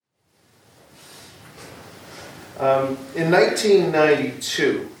In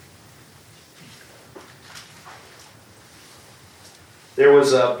 1992, there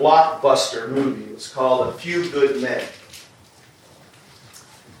was a blockbuster movie. It was called A Few Good Men.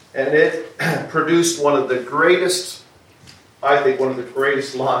 And it produced one of the greatest, I think, one of the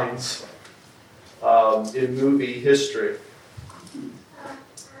greatest lines in movie history.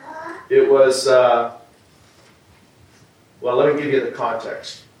 It was, well, let me give you the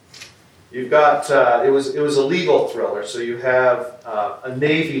context. You've got, it was a legal thriller, so you have a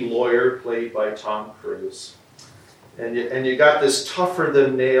Navy lawyer played by Tom Cruise. And you got this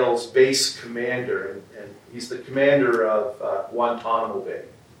tougher-than-nails base commander, and he's the commander of Guantanamo Bay.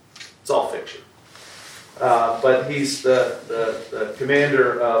 It's all fiction. But he's the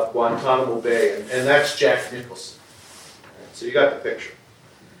commander of Guantanamo Bay, and that's Jack Nicholson. So you got the picture.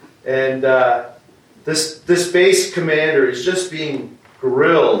 And this base commander is just being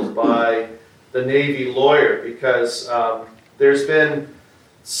grilled by the Navy lawyer because there's been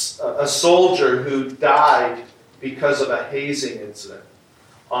a soldier who died because of a hazing incident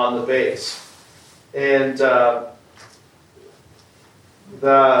on the base. And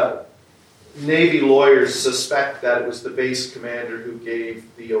the Navy lawyers suspect that it was the base commander who gave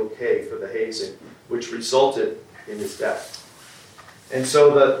the okay for the hazing, which resulted in his death. And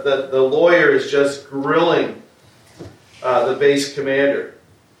so the lawyer is just grilling the base commander.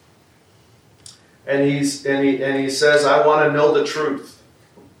 And he says, "I want to know the truth."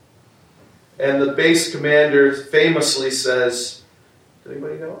 And the base commander famously says, does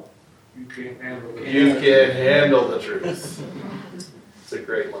anybody know? You can't handle the truth. You can't handle the truth. It's a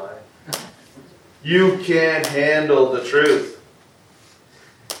great line. You can't handle the truth.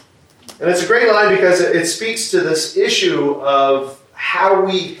 And it's a great line because it speaks to this issue of how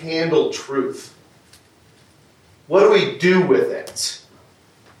we handle truth. What do we do with it?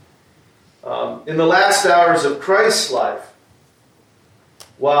 In the last hours of Christ's life,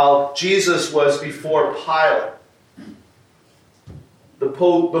 while Jesus was before Pilate,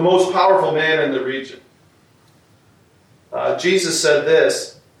 the most powerful man in the region, Jesus said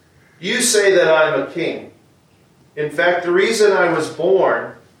this, "You say that I'm a king. In fact, the reason I was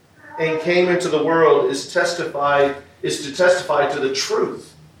born and came into the world is to testify to the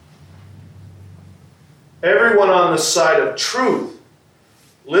truth. Everyone on the side of truth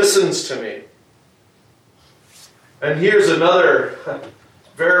listens to me." And here's another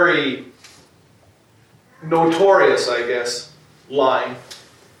very notorious, I guess, line.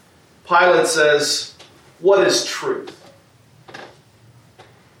 Pilate says, "What is truth?"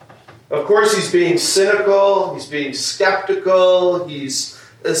 Of course, he's being cynical, he's being skeptical, he's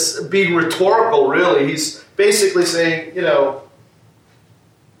being rhetorical, really. He's basically saying,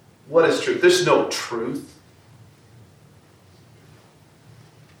 what is truth? There's no truth.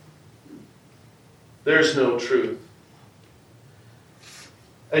 There's no truth.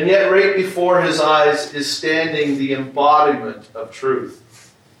 And yet, right before his eyes is standing the embodiment of truth.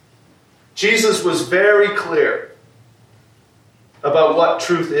 Jesus was very clear about what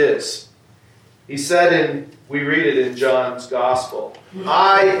truth is. He said we read it in John's Gospel,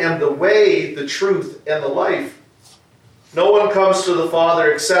 "I am the way, the truth, and the life. No one comes to the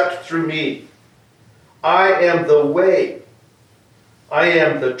Father except through me. I am the way. I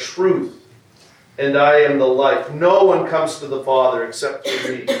am the truth. And I am the life. No one comes to the Father except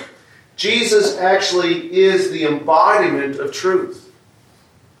through me." Jesus actually is the embodiment of truth.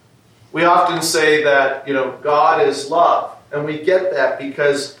 We often say that, God is love. And we get that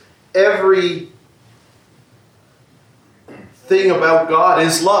because every thing about God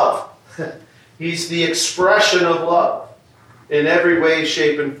is love. He's the expression of love in every way,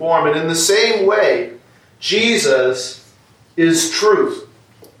 shape, and form. And in the same way, Jesus is truth.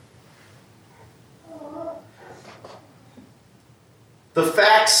 The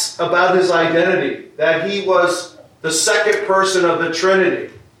facts about his identity, that he was the second person of the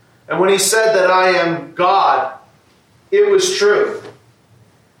Trinity. And when he said that I am God, it was true.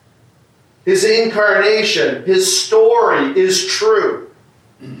 His incarnation, his story is true.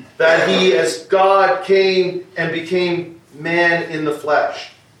 That he as God came and became man in the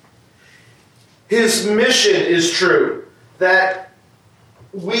flesh. His mission is true. That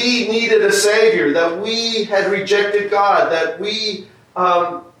we needed a Savior. That we had rejected God. That we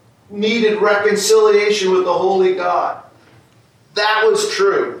needed reconciliation with the Holy God. That was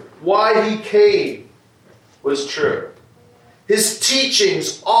true. Why he came was true. His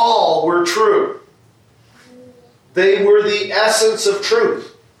teachings all were true. They were the essence of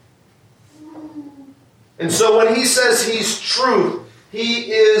truth. And so when he says he's truth,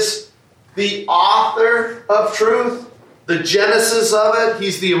 he is the author of truth, the genesis of it.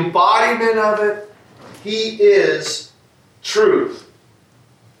 He's the embodiment of it. He is truth,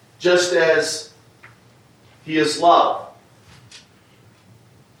 just as He is love.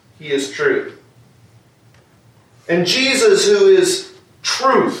 He is truth. And Jesus, who is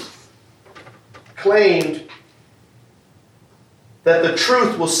truth, claimed that the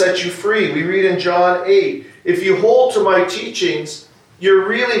truth will set you free. We read in John 8, if you hold to my teachings, you're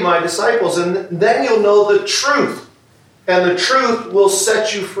really my disciples, and then you'll know the truth, and the truth will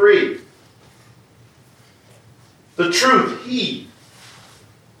set you free. The truth, He,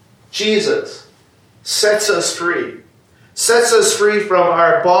 Jesus, sets us free. Sets us free from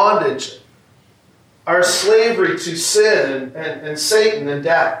our bondage, our slavery to sin and Satan and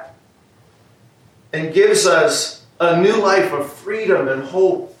death, and gives us a new life of freedom and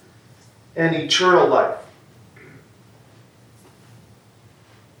hope and eternal life.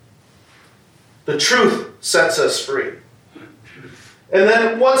 The truth sets us free. And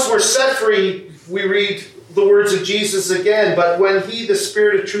then once we're set free, we read the words of Jesus again, but when He, the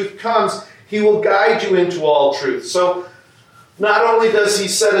Spirit of truth, comes, He will guide you into all truth. So not only does He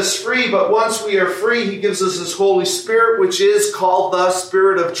set us free, but once we are free, He gives us His Holy Spirit, which is called the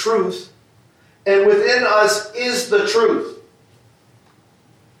Spirit of truth. And within us is the truth.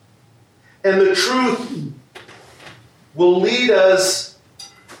 And the truth will lead us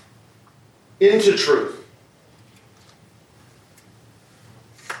into truth.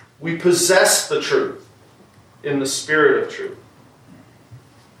 We possess the truth in the Spirit of truth.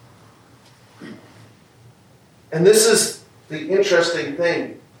 And this is the interesting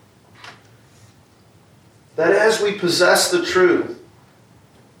thing, that as we possess the truth,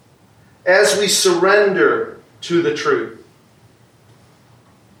 as we surrender to the truth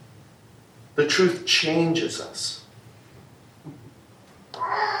changes us.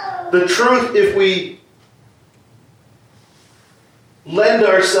 The truth, if we lend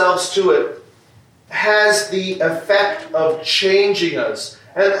ourselves to it, has the effect of changing us.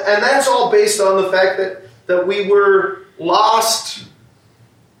 And that's all based on the fact that we were lost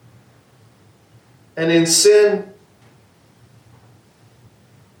and in sin.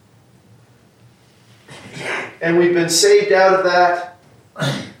 And we've been saved out of that.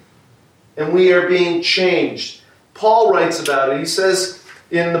 And we are being changed. Paul writes about it. He says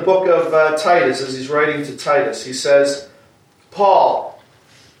in the book of Titus, as he's writing to Titus, he says, Paul,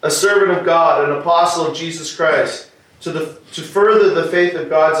 a servant of God, an apostle of Jesus Christ, to further the faith of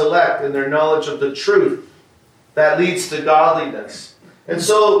God's elect and their knowledge of the truth that leads to godliness. And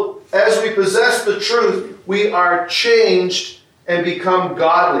so, as we possess the truth, we are changed and become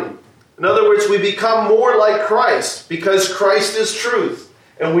godly. In other words, we become more like Christ because Christ is truth.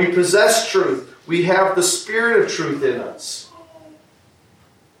 And we possess truth. We have the Spirit of truth in us.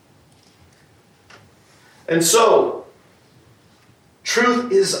 And so,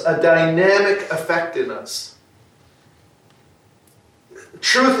 truth is a dynamic effect in us.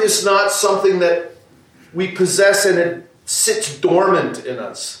 Truth is not something that we possess and it sits dormant in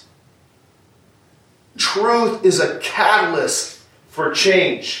us. Truth is a catalyst for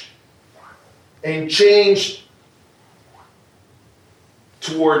change. And change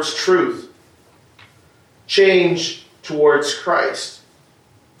towards truth. Change towards Christ.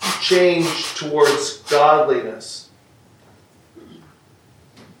 Change towards godliness.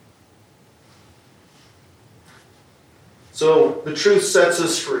 So the truth sets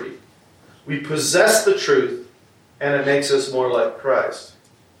us free. We possess the truth, and it makes us more like Christ.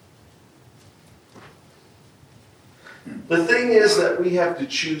 The thing is that we have to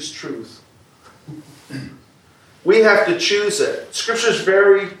choose truth. We have to choose it. Scripture is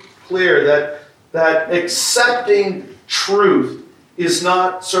very clear that accepting truth is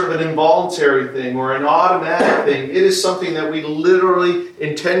not sort of an involuntary thing or an automatic thing. It is something that we literally,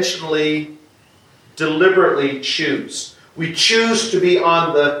 intentionally, deliberately choose. We choose to be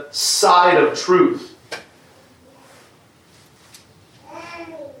on the side of truth.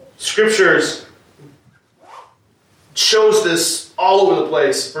 Scriptures shows this all over the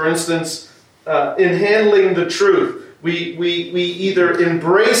place. For instance, in handling the truth, we either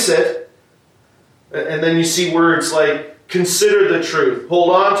embrace it, and then you see words like consider the truth,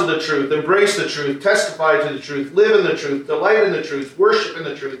 hold on to the truth, embrace the truth, testify to the truth, live in the truth, delight in the truth, worship in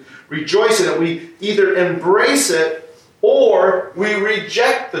the truth, rejoice in it. We either embrace it or we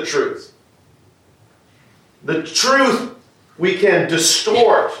reject the truth. The truth we can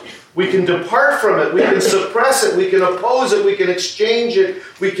distort. We can depart from it. We can suppress it. We can oppose it. We can exchange it.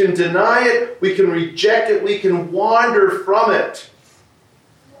 We can deny it. We can reject it. We can wander from it.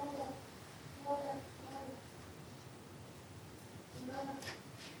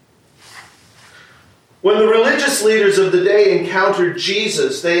 When the religious leaders of the day encountered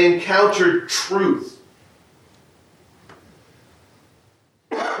Jesus, they encountered truth.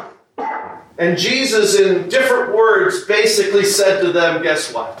 And Jesus, in different words, basically said to them,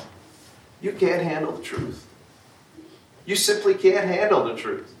 guess what? You can't handle the truth. You simply can't handle the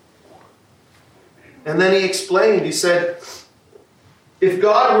truth. And then he explained, he said, if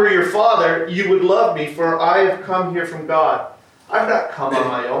God were your father, you would love me, for I have come here from God. I've not come on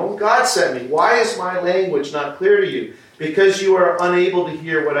my own. God sent me. Why is my language not clear to you? Because you are unable to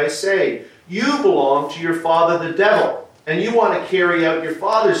hear what I say. You belong to your father, the devil, and you want to carry out your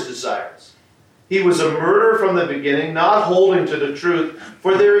father's desires. He was a murderer from the beginning, not holding to the truth,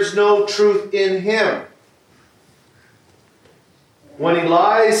 for there is no truth in him. When he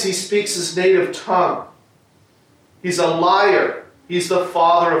lies, he speaks his native tongue. He's a liar. He's the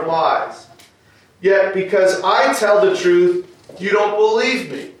father of lies. Yet, because I tell the truth, you don't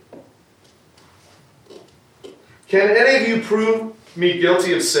believe me. Can any of you prove me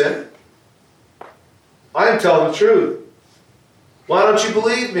guilty of sin? I am telling the truth. Why don't you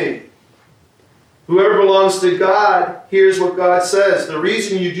believe me? Whoever belongs to God hears what God says. The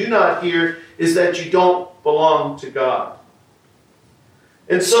reason you do not hear is that you don't belong to God.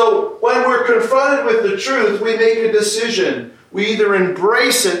 And so, when we're confronted with the truth, we make a decision. We either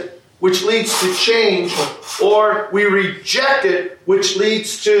embrace it, which leads to change, or we reject it, which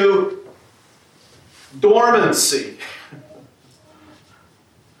leads to dormancy.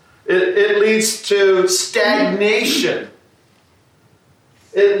 It leads to stagnation.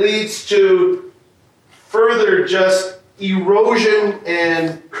 It leads to further just erosion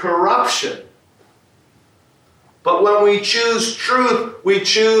and corruption. But when we choose truth, we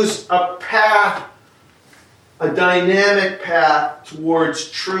choose a path, a dynamic path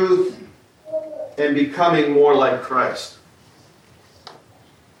towards truth and becoming more like Christ.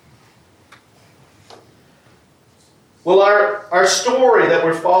 Well, our story that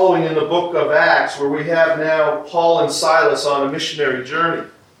we're following in the book of Acts, where we have now Paul and Silas on a missionary journey,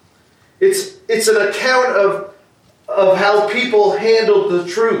 it's an account of how people handled the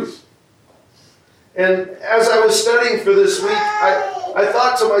truth. And as I was studying for this week, I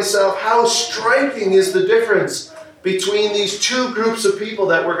thought to myself, how striking is the difference between these two groups of people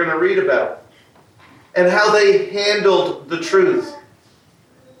that we're going to read about and how they handled the truth.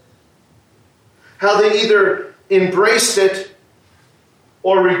 How they either embraced it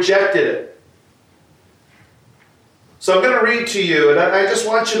or rejected it. So I'm going to read to you, and I just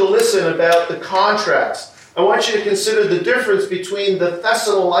want you to listen about the contrast. I want you to consider the difference between the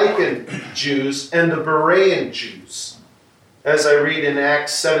Thessalonican Jews and the Berean Jews, as I read in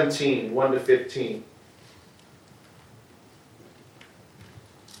Acts 17, 1-15.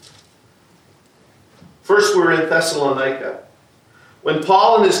 First, we're in Thessalonica. When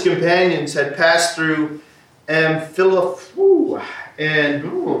Paul and his companions had passed through Amphipolis, and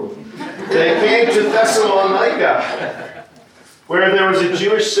they came to Thessalonica, where there was a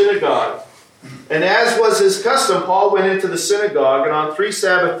Jewish synagogue. And as was his custom, Paul went into the synagogue, and on 3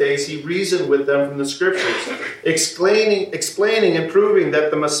 Sabbath days he reasoned with them from the Scriptures, explaining and proving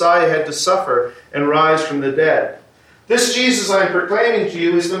that the Messiah had to suffer and rise from the dead. This Jesus I am proclaiming to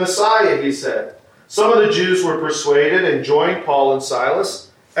you is the Messiah, he said. Some of the Jews were persuaded and joined Paul and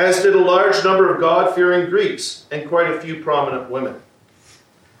Silas, as did a large number of God-fearing Greeks and quite a few prominent women.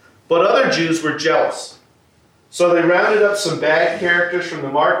 But other Jews were jealous. So they rounded up some bad characters from the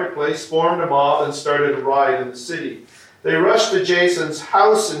marketplace, formed a mob, and started a riot in the city. They rushed to Jason's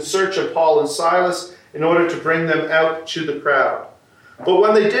house in search of Paul and Silas in order to bring them out to the crowd. But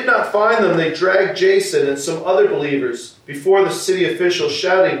when they did not find them, they dragged Jason and some other believers before the city officials,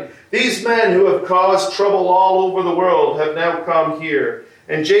 shouting, "These men who have caused trouble all over the world have now come here,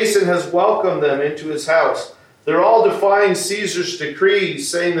 and Jason has welcomed them into his house. They're all defying Caesar's decrees,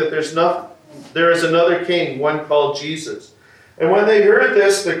 saying that there is another king, one called Jesus." And when they heard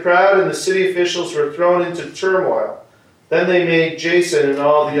this, the crowd and the city officials were thrown into turmoil. Then they made Jason and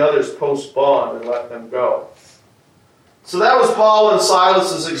all the others post bond and let them go. So that was Paul and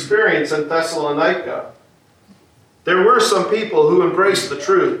Silas' experience in Thessalonica. There were some people who embraced the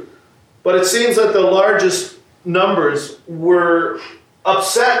truth, but it seems that the largest numbers were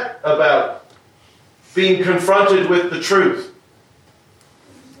upset about being confronted with the truth.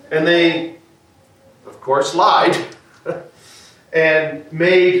 And they, of course, lied and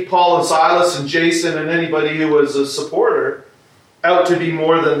made Paul and Silas and Jason and anybody who was a supporter out to be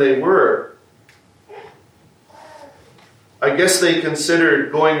more than they were. I guess they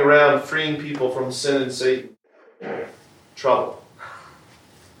considered going around freeing people from sin and Satan trouble.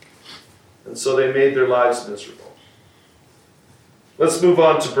 And so they made their lives miserable. Let's move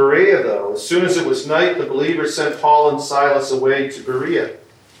on to Berea, though. As soon as it was night, the believers sent Paul and Silas away to Berea.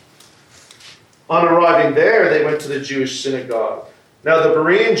 On arriving there, they went to the Jewish synagogue. Now the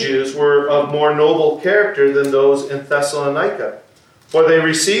Berean Jews were of more noble character than those in Thessalonica, for they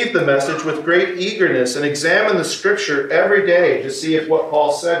received the message with great eagerness and examined the Scripture every day to see if what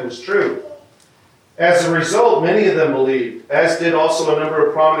Paul said was true. As a result, many of them believed, as did also a number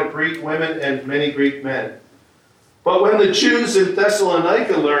of prominent Greek women and many Greek men. But when the Jews in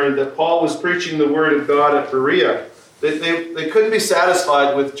Thessalonica learned that Paul was preaching the word of God at Berea, they couldn't be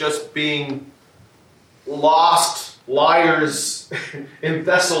satisfied with just being lost liars in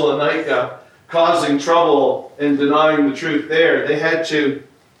Thessalonica, causing trouble and denying the truth there. They had to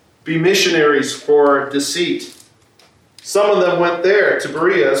be missionaries for deceit. Some of them went there to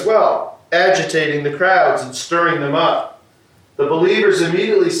Berea as well, agitating the crowds and stirring them up. The believers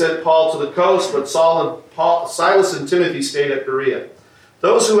immediately sent Paul to the coast, but Silas and Timothy stayed at Berea.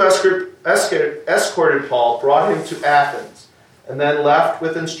 Those who escorted Paul brought him to Athens, and then left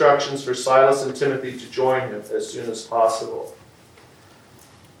with instructions for Silas and Timothy to join him as soon as possible.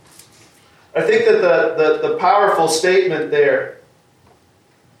 I think that the powerful statement there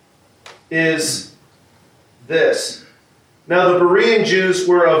is this. Now the Berean Jews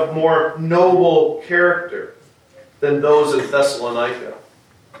were of more noble character than those of Thessalonica,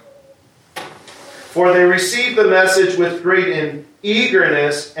 for they received the message with great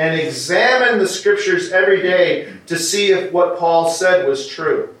eagerness and examined the Scriptures every day to see if what Paul said was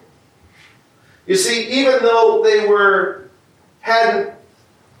true. You see, even though they hadn't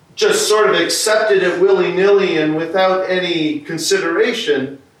just sort of accepted it willy-nilly and without any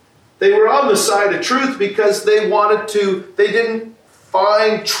consideration, they were on the side of truth because they didn't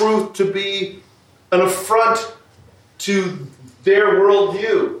find truth to be an affront to their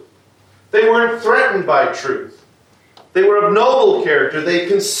worldview. They weren't threatened by truth. They were of noble character. They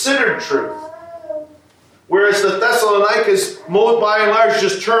considered truth. Whereas the Thessalonians, by and large,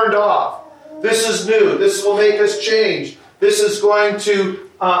 just turned off. This is new. This will make us change. This is going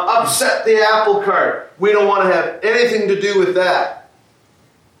to upset the apple cart. We don't want to have anything to do with that.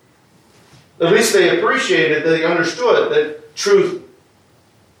 At least they appreciated, they understood that truth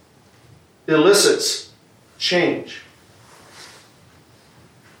elicits change.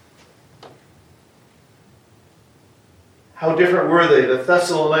 How different were they? The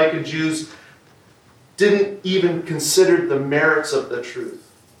Thessalonican Jews didn't even consider the merits of the truth.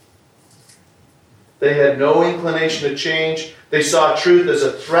 They had no inclination to change. They saw truth as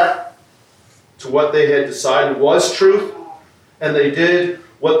a threat to what they had decided was truth, and they did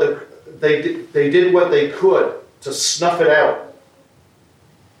what they could to snuff it out.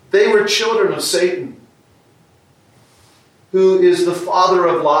 They were children of Satan, who is the father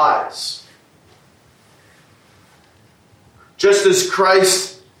of lies. Just as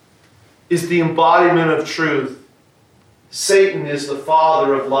Christ is the embodiment of truth, Satan is the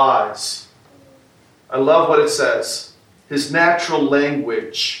father of lies. I love what it says. His natural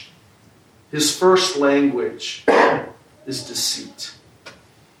language, his first language, is deceit.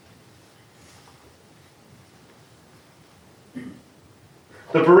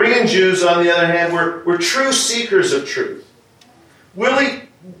 The Berean Jews, on the other hand, were true seekers of truth. Were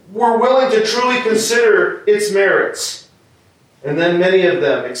willing to truly consider its merits. And then many of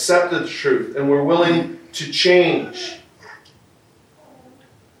them accepted the truth and were willing to change.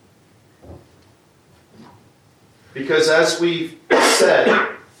 Because as we've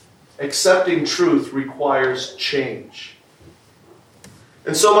said, accepting truth requires change.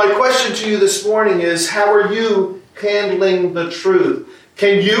 And so my question to you this morning is, how are you handling the truth?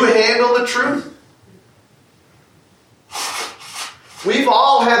 Can you handle the truth? We've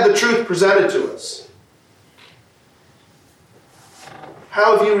all had the truth presented to us.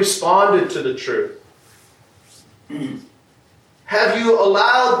 How have you responded to the truth? Have you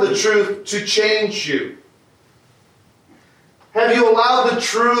allowed the truth to change you? Have you allowed the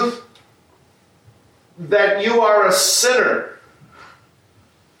truth that you are a sinner?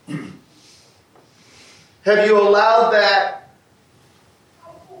 Have you allowed that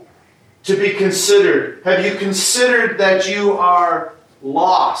to be considered? Have you considered that you are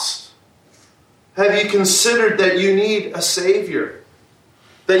lost? Have you considered that you need a Savior?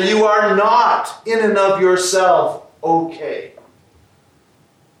 That you are not, in and of yourself, okay?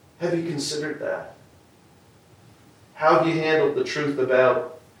 Have you considered that? How have you handled the truth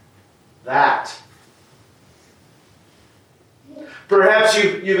about that? Perhaps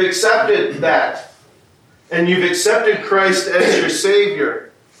you've accepted that, and you've accepted Christ as your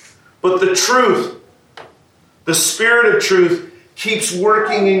Savior. But the truth, the Spirit of truth, keeps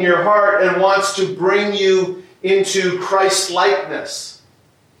working in your heart and wants to bring you into Christ-likeness.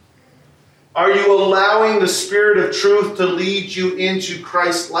 Are you allowing the Spirit of truth to lead you into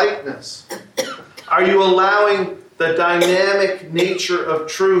Christ-likeness? Are you allowing the dynamic nature of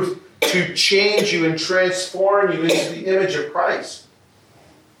truth to change you and transform you into the image of Christ?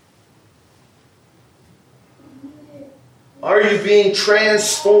 Are you being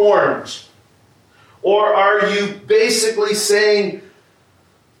transformed? Or are you basically saying,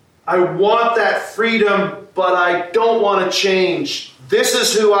 I want that freedom, but I don't want to change. This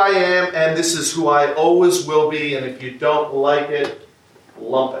is who I am, and this is who I always will be, and if you don't like it,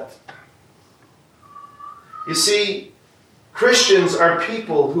 lump it. You see, Christians are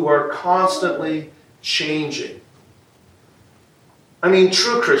people who are constantly changing. I mean,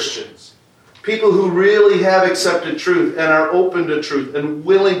 true Christians. People who really have accepted truth and are open to truth and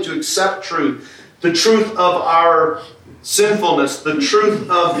willing to accept truth. The truth of our sinfulness, the truth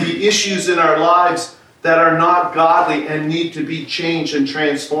of the issues in our lives that are not godly and need to be changed and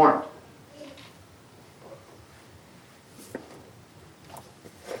transformed.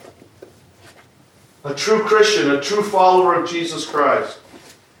 A true Christian, a true follower of Jesus Christ,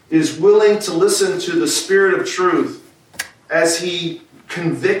 is willing to listen to the Spirit of truth as He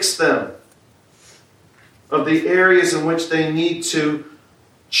convicts them of the areas in which they need to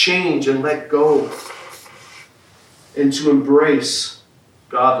change and let go and to embrace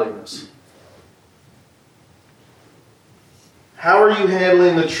godliness. How are you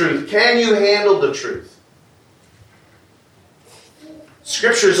handling the truth? Can you handle the truth?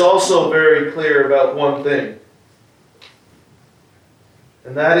 Scripture is also very clear about one thing.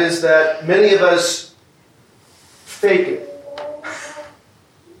 And that is that many of us fake it.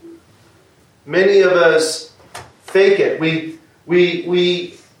 Many of us fake it.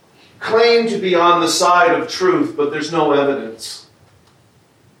 We claim to be on the side of truth, but there's no evidence.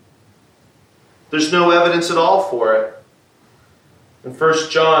 There's no evidence at all for it. In 1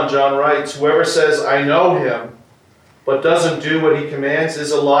 John, John writes, whoever says, I know him, but doesn't do what he commands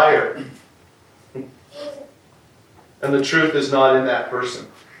is a liar. And the truth is not in that person.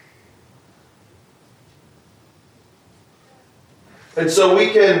 And so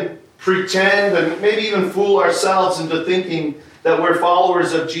we can pretend and maybe even fool ourselves into thinking that we're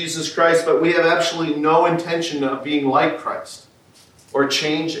followers of Jesus Christ, but we have absolutely no intention of being like Christ or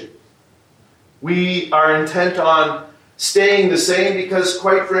changing. We are intent on staying the same because,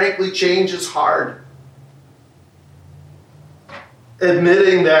 quite frankly, change is hard.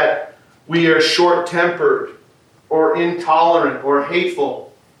 Admitting that we are short-tempered or intolerant or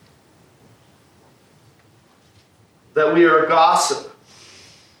hateful, that we are a gossip,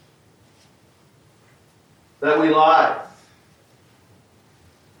 that we lie.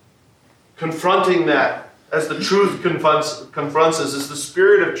 Confronting that as the truth confronts us, as the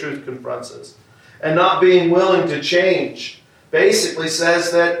Spirit of truth confronts us, and not being willing to change, basically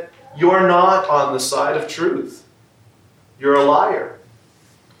says that you're not on the side of truth. You're a liar.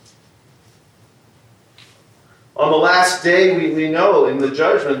 On the last day, we know in the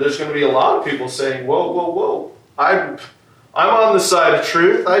judgment, there's going to be a lot of people saying, whoa, whoa, whoa. I'm on the side of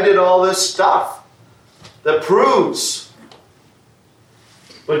truth. I did all this stuff that proves.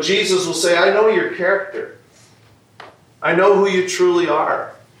 But Jesus will say, I know your character. I know who you truly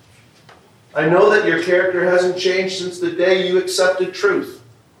are. I know that your character hasn't changed since the day you accepted truth.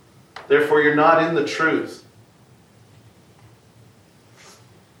 Therefore, you're not in the truth.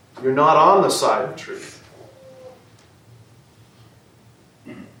 You're not on the side of truth.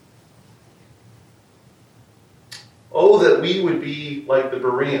 Oh, that we would be like the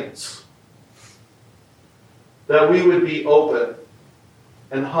Bereans. That we would be open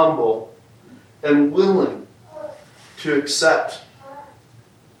and humble and willing to accept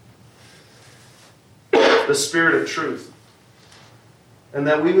the Spirit of truth. And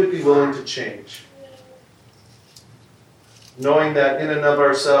that we would be willing to change. Knowing that in and of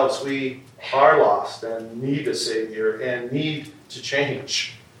ourselves we are lost and need a Savior and need to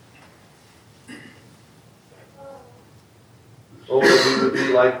change. Oh, that we would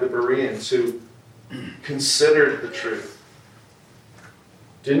be like the Bereans who considered the truth,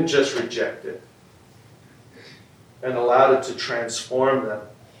 didn't just reject it, and allowed it to transform them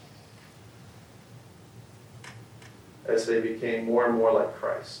as they became more and more like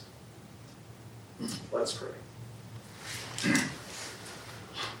Christ. Let's pray.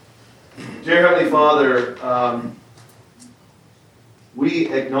 Dear Heavenly Father, we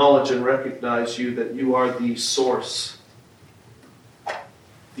acknowledge and recognize you that you are the source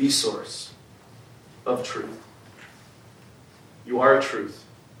of truth. You are truth.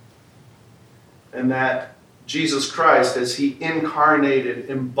 And that Jesus Christ, as he incarnated,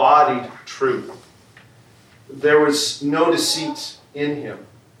 embodied truth. There was no deceit in him.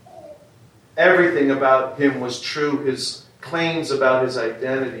 Everything about him was true. His claims about his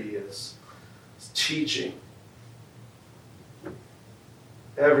identity, his teaching,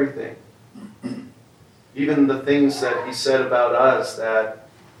 Everything. Even the things that he said about us that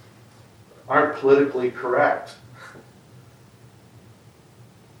aren't politically correct.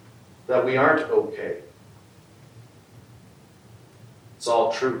 That we aren't okay. It's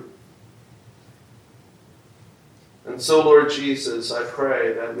all true. And so, Lord Jesus, I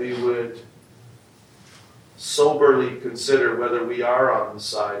pray that we would soberly consider whether we are on the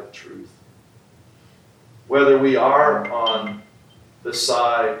side of truth. Whether we are on the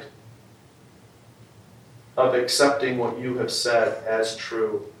side of accepting what you have said as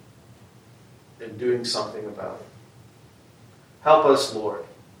true and doing something about it. Help us, Lord,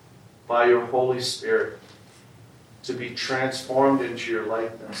 by your Holy Spirit, to be transformed into your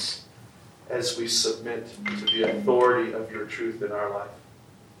likeness as we submit to the authority of your truth in our life.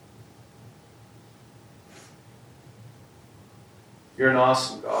 You're an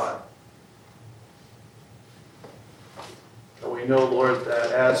awesome God. And we know, Lord,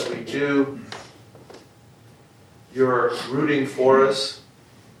 that as we do, you're rooting for us.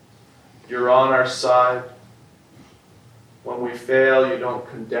 You're on our side. When we fail, you don't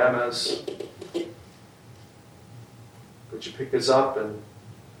condemn us. But you pick us up and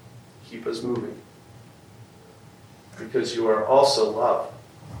keep us moving. Because you are also love.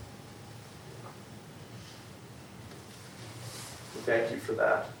 We thank you for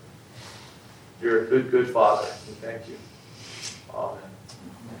that. You're a good, good Father. We thank you. Amen.